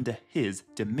them under his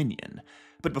dominion.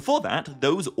 But before that,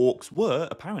 those orcs were,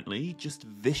 apparently, just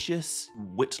vicious,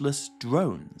 witless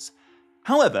drones.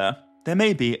 However, there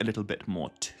may be a little bit more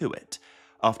to it.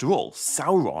 After all,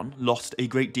 Sauron lost a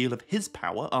great deal of his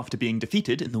power after being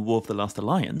defeated in the War of the Last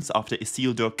Alliance, after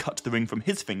Isildur cut the ring from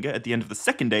his finger at the end of the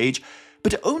Second Age,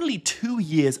 but only 2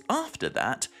 years after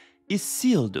that,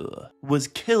 Isildur was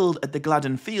killed at the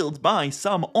Gladden Fields by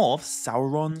some of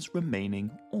Sauron's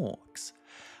remaining orcs.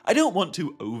 I don't want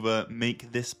to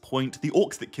over-make this point. The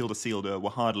orcs that killed Isildur were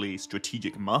hardly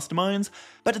strategic masterminds,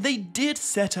 but they did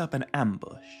set up an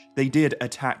ambush. They did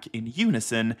attack in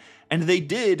unison, and they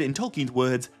did, in Tolkien's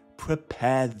words,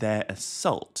 prepare their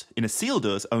assault. In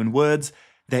Isildur's own words,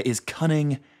 there is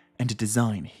cunning and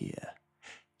design here.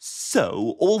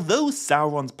 So, although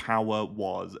Sauron's power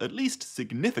was at least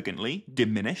significantly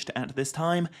diminished at this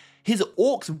time, his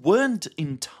orcs weren't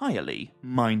entirely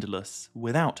mindless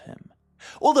without him.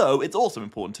 Although, it's also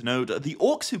important to note, the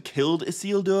orcs who killed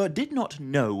Isildur did not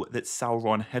know that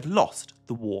Sauron had lost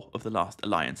the War of the Last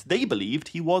Alliance. They believed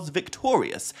he was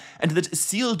victorious, and that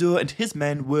Isildur and his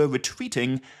men were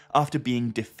retreating after being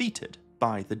defeated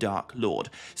by the Dark Lord.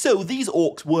 So these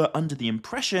orcs were under the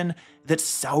impression that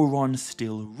Sauron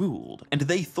still ruled, and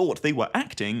they thought they were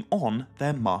acting on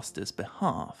their master's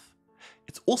behalf.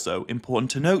 It's also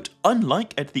important to note,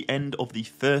 unlike at the end of the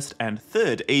First and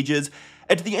Third Ages,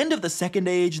 at the end of the Second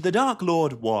Age, the Dark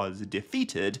Lord was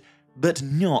defeated, but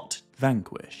not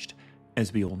vanquished.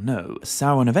 As we all know,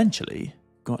 Sauron eventually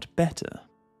got better.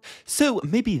 So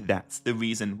maybe that's the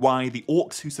reason why the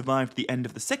orcs who survived the end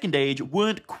of the Second Age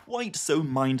weren't quite so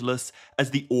mindless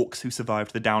as the orcs who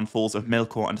survived the downfalls of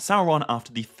Melkor and Sauron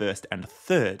after the First and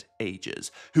Third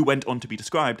Ages, who went on to be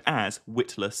described as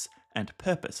witless and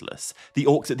purposeless. The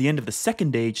orcs at the end of the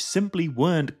Second Age simply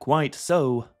weren't quite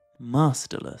so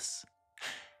masterless.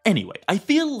 Anyway, I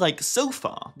feel like so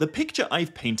far, the picture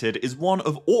I've painted is one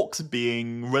of orcs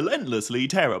being relentlessly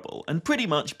terrible, and pretty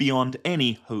much beyond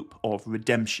any hope of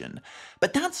redemption.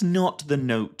 But that's not the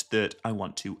note that I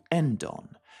want to end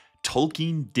on.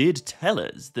 Tolkien did tell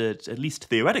us that, at least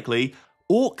theoretically,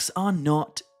 orcs are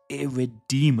not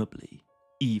irredeemably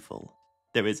evil.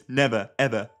 There is never,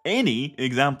 ever any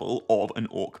example of an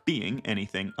orc being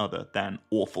anything other than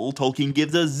awful. Tolkien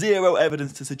gives us zero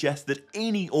evidence to suggest that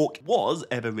any orc was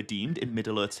ever redeemed in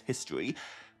Middle-earth's history,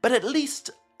 but at least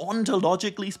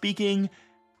ontologically speaking,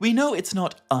 we know it's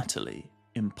not utterly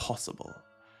impossible.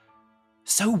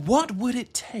 So what would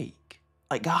it take?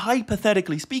 Like,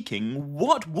 hypothetically speaking,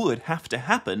 what would have to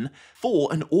happen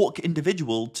for an orc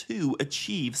individual to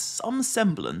achieve some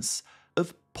semblance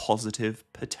of positive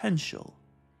potential?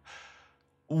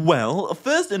 Well,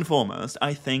 first and foremost,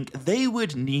 I think they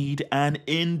would need an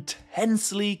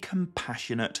intensely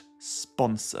compassionate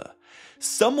sponsor.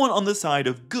 Someone on the side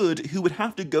of good who would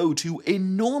have to go to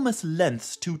enormous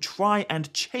lengths to try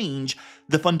and change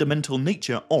the fundamental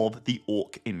nature of the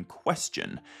orc in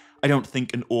question. I don't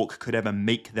think an orc could ever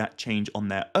make that change on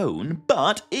their own,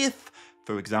 but if,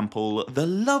 for example, the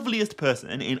loveliest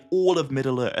person in all of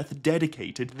Middle-earth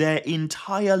dedicated their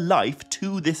entire life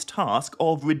to this task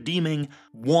of redeeming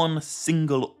one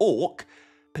single orc,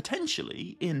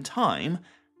 potentially, in time,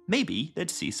 maybe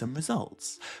they'd see some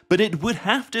results. But it would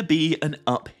have to be an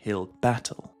uphill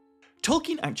battle.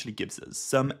 Tolkien actually gives us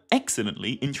some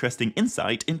excellently interesting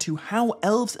insight into how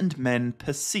elves and men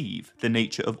perceive the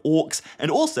nature of orcs,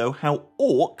 and also how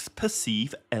orcs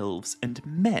perceive elves and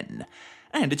men.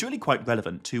 And it's really quite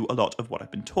relevant to a lot of what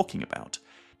I've been talking about.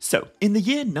 So, in the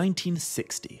year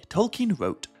 1960, Tolkien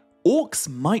wrote, "Orcs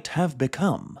might have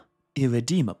become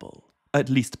irredeemable, at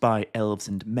least by elves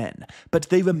and men, but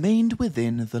they remained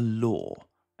within the law."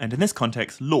 And in this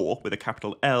context, law, with a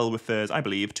capital L, refers, I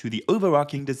believe, to the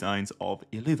overarching designs of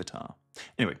Ilúvatar.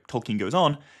 Anyway, Tolkien goes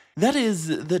on, "That is,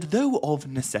 that though of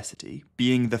necessity,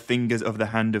 being the fingers of the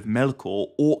hand of Melkor,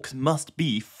 orcs must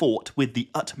be fought with the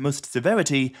utmost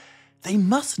severity, they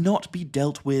must not be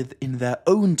dealt with in their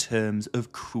own terms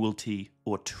of cruelty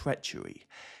or treachery.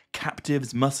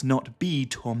 Captives must not be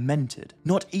tormented,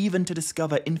 not even to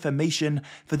discover information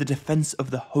for the defense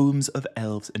of the homes of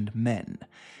elves and men.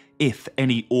 If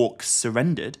any orcs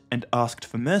surrendered and asked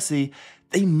for mercy,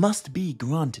 they must be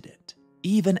granted it,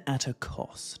 even at a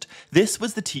cost. This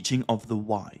was the teaching of the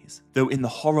wise, though in the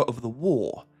horror of the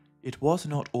war, it was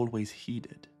not always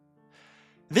heeded."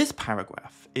 This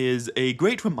paragraph is a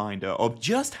great reminder of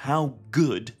just how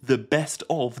good the best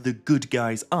of the good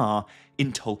guys are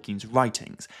in Tolkien's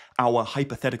writings. Our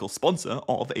hypothetical sponsor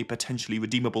of a potentially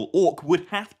redeemable orc would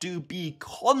have to be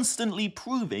constantly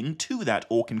proving to that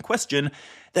orc in question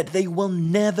that they will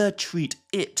never treat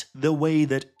it the way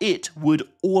that it would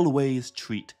always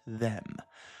treat them.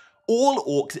 All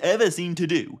orcs ever seem to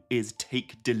do is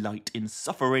take delight in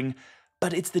suffering,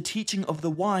 but it's the teaching of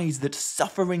the wise that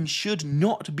suffering should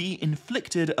not be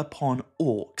inflicted upon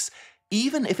orcs,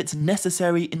 even if it's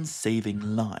necessary in saving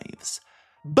lives.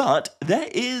 But there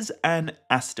is an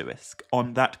asterisk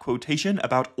on that quotation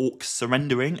about orcs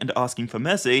surrendering and asking for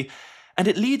mercy, and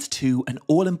it leads to an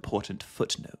all-important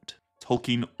footnote.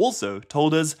 Tolkien also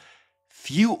told us,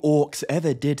 "Few orcs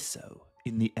ever did so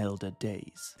in the elder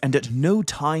days, and at no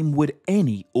time would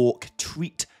any orc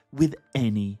treat with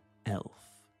any elf.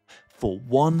 For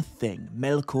one thing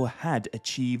Melkor had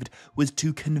achieved was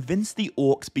to convince the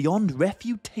orcs beyond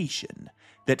refutation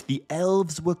that the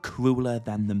elves were crueler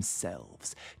than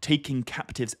themselves, taking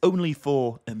captives only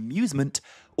for amusement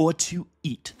or to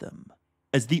eat them,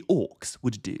 as the orcs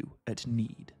would do at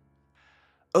need.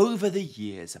 Over the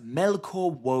years,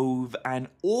 Melkor wove an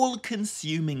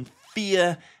all-consuming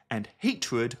fear and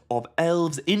hatred of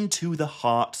elves into the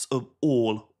hearts of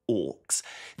all orcs.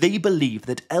 They believe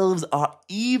that elves are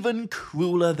even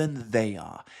crueler than they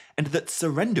are, and that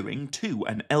surrendering to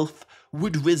an elf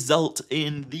would result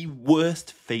in the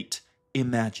worst fate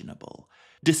imaginable.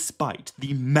 Despite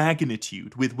the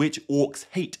magnitude with which orcs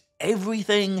hate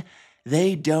everything,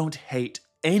 they don't hate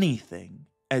anything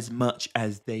as much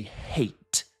as they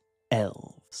hate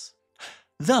elves.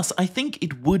 Thus, I think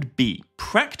it would be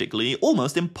practically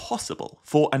almost impossible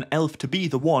for an elf to be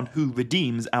the one who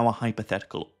redeems our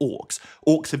hypothetical orcs.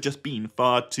 Orcs have just been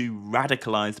far too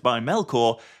radicalized by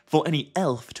Melkor for any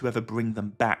elf to ever bring them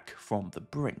back from the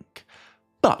brink.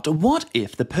 But what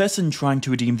if the person trying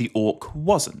to redeem the orc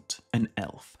wasn't an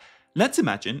elf? Let's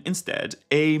imagine, instead,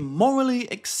 a morally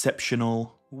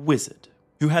exceptional wizard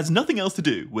who has nothing else to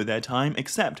do with their time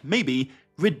except maybe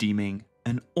redeeming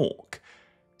an orc.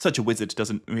 Such a wizard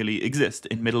doesn't really exist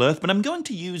in Middle-earth, but I'm going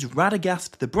to use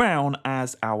Radagast the Brown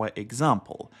as our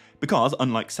example. Because,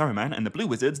 unlike Saruman and the Blue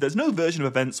Wizards, there's no version of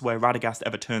events where Radagast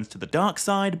ever turns to the dark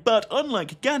side, but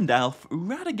unlike Gandalf,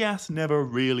 Radagast never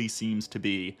really seems to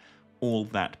be all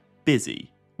that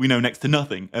busy. We know next to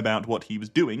nothing about what he was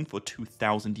doing for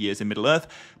 2,000 years in Middle-earth,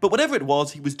 but whatever it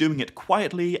was, he was doing it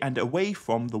quietly and away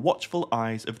from the watchful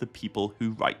eyes of the people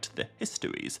who write the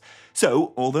histories.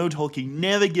 So, although Tolkien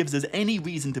never gives us any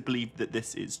reason to believe that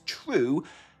this is true,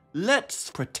 let's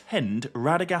pretend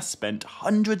Radagast spent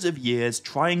hundreds of years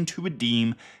trying to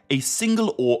redeem a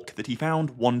single orc that he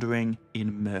found wandering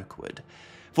in Mirkwood.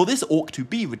 For this orc to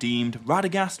be redeemed,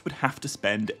 Radagast would have to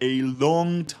spend a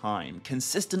long time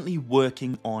consistently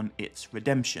working on its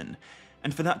redemption.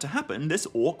 And for that to happen, this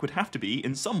orc would have to be,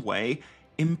 in some way,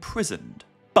 imprisoned.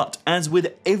 But as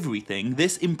with everything,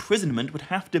 this imprisonment would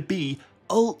have to be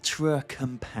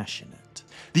ultra-compassionate.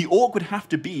 The orc would have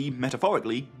to be,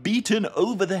 metaphorically, beaten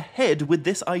over the head with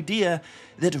this idea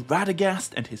that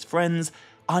Radagast and his friends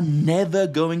are never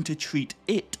going to treat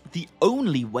it the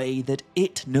only way that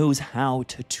it knows how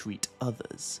to treat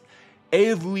others.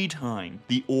 Every time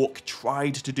the orc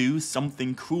tried to do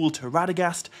something cruel to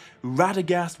Radagast,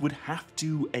 Radagast would have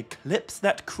to eclipse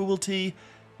that cruelty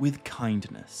with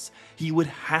kindness. He would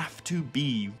have to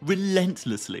be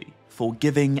relentlessly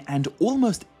forgiving and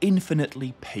almost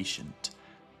infinitely patient.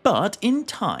 But in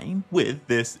time, with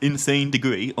this insane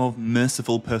degree of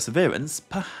merciful perseverance,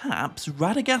 perhaps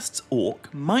Radagast's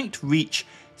orc might reach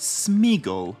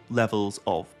Smeagol levels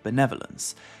of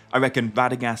benevolence. I reckon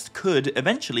Radagast could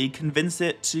eventually convince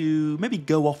it to maybe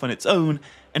go off on its own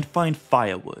and find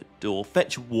firewood, or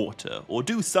fetch water, or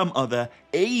do some other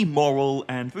amoral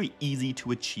and very easy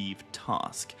to achieve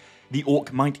task. The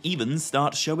orc might even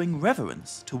start showing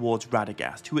reverence towards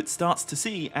Radagast, who it starts to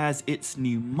see as its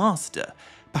new master.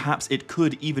 Perhaps it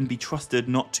could even be trusted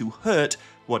not to hurt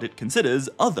what it considers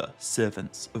other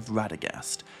servants of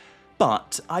Radagast.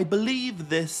 But I believe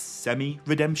this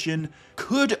semi-redemption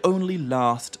could only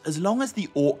last as long as the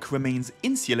orc remains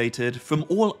insulated from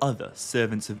all other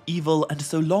servants of evil and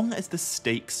so long as the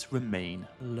stakes remain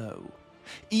low.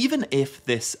 Even if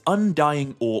this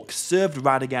undying orc served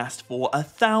Radagast for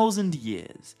 1,000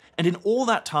 years, and in all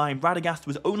that time Radagast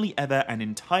was only ever an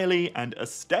entirely and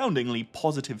astoundingly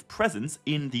positive presence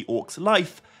in the orc's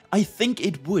life, I think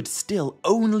it would still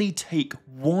only take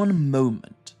one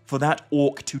moment for that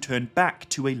orc to turn back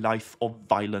to a life of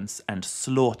violence and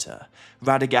slaughter.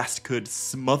 Radagast could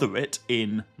smother it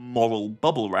in moral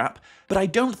bubble wrap, but I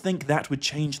don't think that would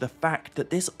change the fact that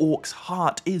this orc's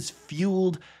heart is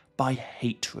fueled by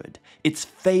hatred. Its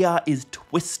feia is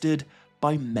twisted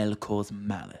by Melkor's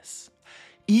malice.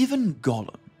 Even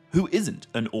Gollum, who isn't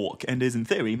an orc and is in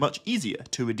theory much easier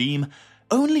to redeem,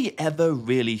 only ever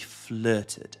really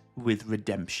flirted with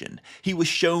redemption. He was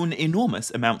shown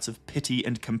enormous amounts of pity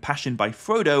and compassion by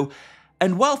Frodo,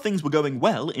 and while things were going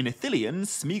well in Ithilien,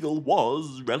 Smeagol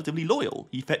was relatively loyal.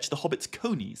 He fetched the hobbits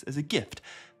conies as a gift.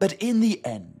 But in the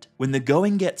end, when the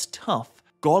going gets tough,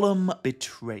 Gollum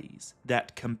betrays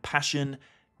that compassion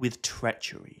with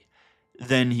treachery.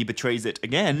 Then he betrays it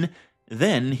again,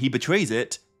 then he betrays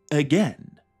it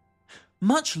again.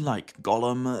 Much like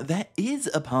Gollum, there is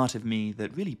a part of me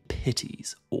that really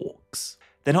pities orcs.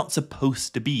 They're not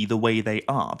supposed to be the way they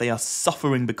are. They are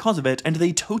suffering because of it, and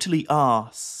they totally are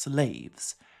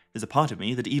slaves. There's a part of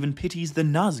me that even pities the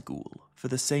Nazgul for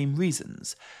the same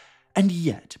reasons. And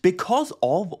yet, because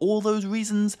of all those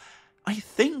reasons, I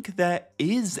think there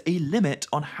is a limit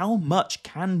on how much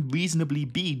can reasonably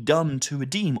be done to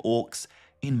redeem orcs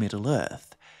in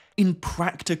Middle-earth. In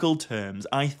practical terms,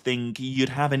 I think you'd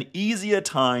have an easier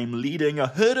time leading a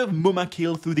herd of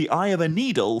Mumakil through the eye of a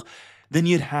needle than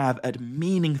you'd have at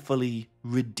meaningfully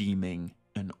redeeming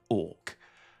an orc.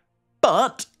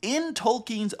 But, in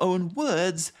Tolkien's own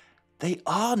words, they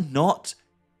are not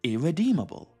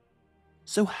irredeemable.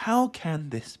 So how can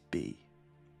this be?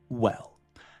 Well,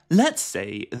 let's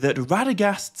say that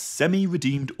Radagast's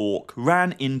semi-redeemed orc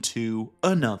ran into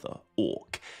another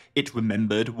orc. It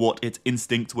remembered what its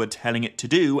instincts were telling it to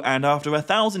do, and after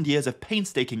 1,000 years of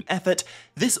painstaking effort,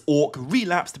 this orc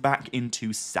relapsed back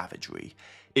into savagery.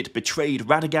 It betrayed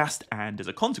Radagast, and as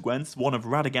a consequence, one of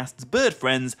Radagast's bird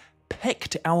friends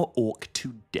pecked our orc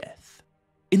to death.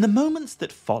 In the moments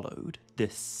that followed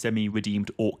this semi-redeemed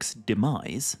orc's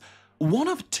demise, one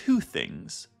of two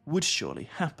things would surely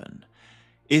happen.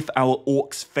 If our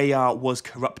orc's Feyar was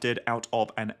corrupted out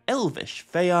of an elvish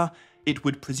Feyar, it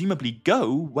would presumably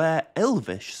go where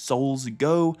elvish souls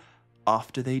go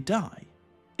after they die.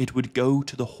 It would go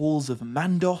to the halls of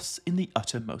Mandos in the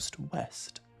uttermost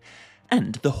west.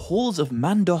 And the halls of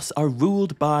Mandos are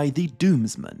ruled by the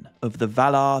doomsman of the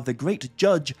Valar, the great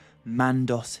judge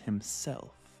Mandos himself.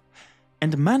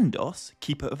 And Mandos,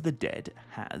 keeper of the dead,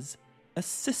 has a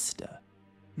sister,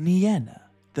 Nienna,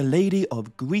 the lady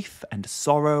of grief and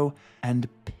sorrow and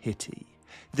pity,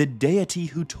 the deity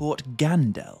who taught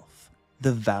Gandalf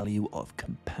the value of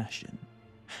compassion.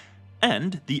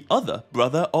 And the other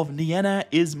brother of Nienna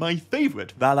is my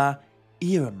favourite Valar,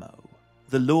 Irmo,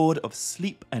 the lord of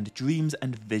sleep and dreams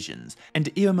and visions,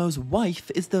 and Irmo's wife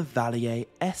is the Valier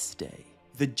Este,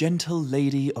 the gentle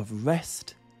lady of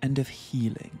rest and of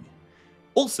healing.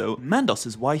 Also,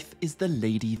 Mandos's wife is the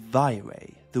Lady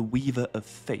Vaire, the weaver of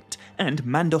fate, and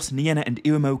Mandos, Nienna, and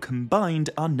Irmo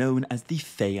combined are known as the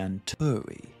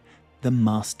Fëantori, the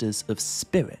masters of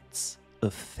spirits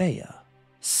of Fëa.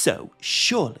 So,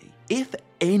 surely, if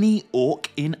any orc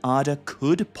in Arda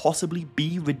could possibly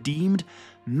be redeemed,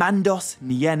 Mandos,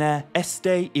 Nienna,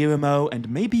 Este, Irmo, and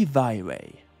maybe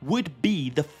Vaire would be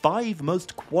the 5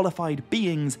 most qualified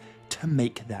beings to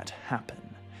make that happen.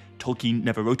 Tolkien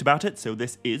never wrote about it, so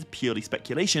this is purely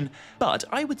speculation, but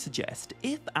I would suggest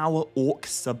if our orc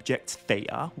subject's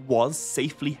Fëa was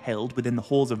safely held within the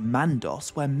halls of Mandos,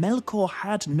 where Melkor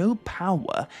had no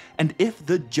power, and if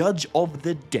the Judge of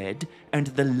the Dead and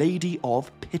the Lady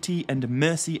of Pity and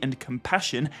Mercy and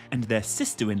Compassion and their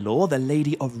sister-in-law, the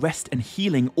Lady of Rest and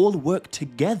Healing, all worked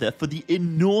together for the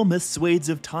enormous swathes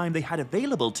of time they had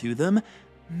available to them,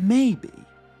 maybe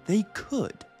they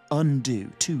could undo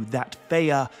to that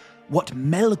Fëa what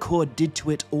Melkor did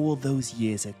to it all those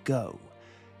years ago.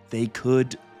 They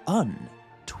could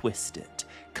untwist it,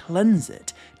 cleanse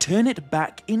it, turn it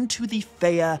back into the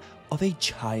Fëa of a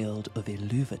child of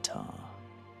Ilúvatar,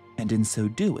 and in so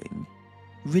doing,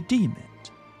 redeem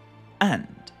it.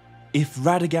 And if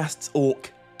Radagast's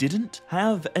orc didn't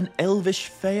have an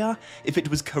elvish Fëa, if it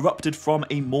was corrupted from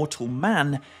a mortal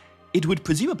man, it would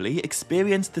presumably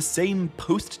experience the same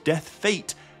post-death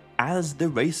fate as the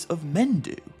race of men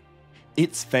do.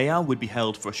 Its Fëa would be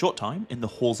held for a short time in the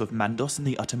halls of Mandos in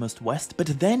the uttermost west, but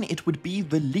then it would be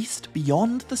released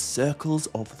beyond the circles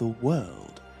of the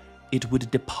world. It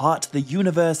would depart the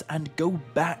universe and go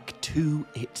back to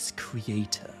its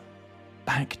creator,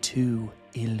 back to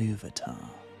Ilúvatar.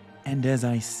 And as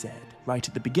I said right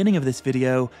at the beginning of this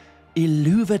video,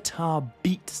 Ilúvatar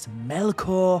beats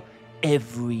Melkor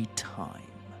every time.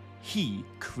 He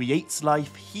creates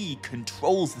life, he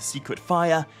controls the secret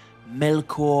fire,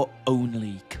 Melkor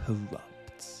only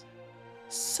corrupts.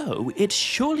 So it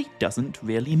surely doesn't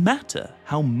really matter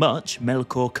how much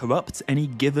Melkor corrupts any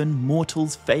given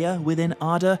mortal's Fëa within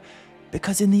Arda,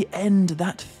 because in the end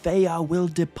that Fëa will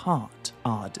depart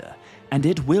Arda, and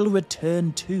it will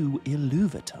return to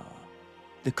Ilúvatar,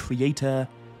 the creator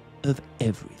of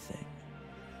everything.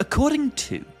 According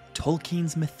to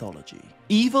Tolkien's mythology,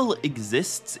 evil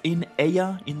exists in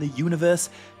Ea in the universe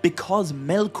because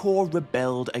Melkor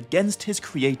rebelled against his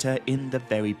creator in the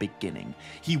very beginning.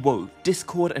 He wove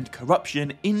discord and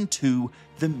corruption into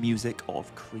the music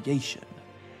of creation.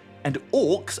 And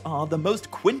orcs are the most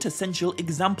quintessential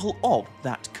example of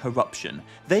that corruption.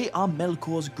 They are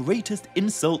Melkor's greatest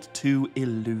insult to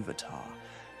Ilúvatar.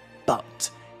 But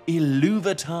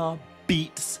Ilúvatar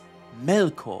beats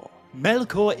Melkor.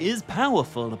 Melkor is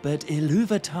powerful, but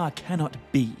Ilúvatar cannot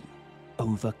be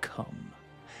overcome.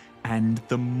 And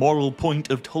the moral point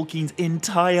of Tolkien's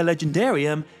entire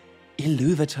legendarium,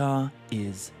 Ilúvatar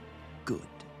is good.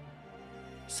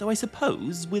 So I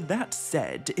suppose, with that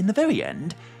said, in the very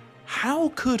end,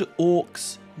 how could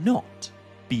orcs not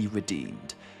be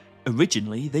redeemed?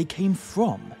 Originally, they came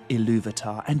from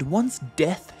Ilúvatar, and once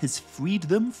death has freed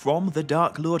them from the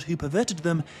Dark Lord who perverted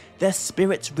them, their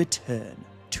spirits return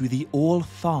to the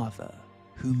All-Father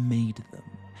who made them,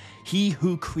 he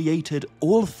who created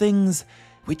all things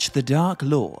which the Dark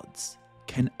Lords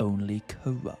can only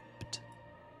corrupt.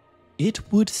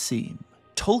 It would seem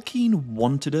Tolkien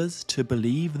wanted us to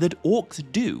believe that orcs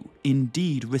do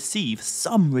indeed receive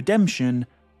some redemption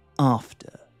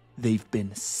after they've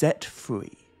been set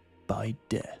free by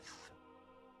death.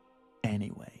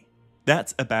 Anyway,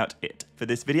 that's about it for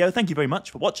this video. Thank you very much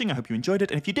for watching. I hope you enjoyed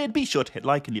it, and if you did, be sure to hit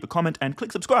like and leave a comment and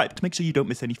click subscribe to make sure you don't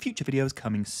miss any future videos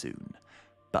coming soon.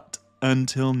 But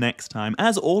until next time,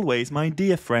 as always, my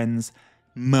dear friends,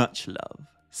 much love,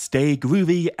 stay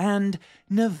groovy, and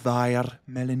Nevair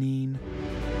Melanin.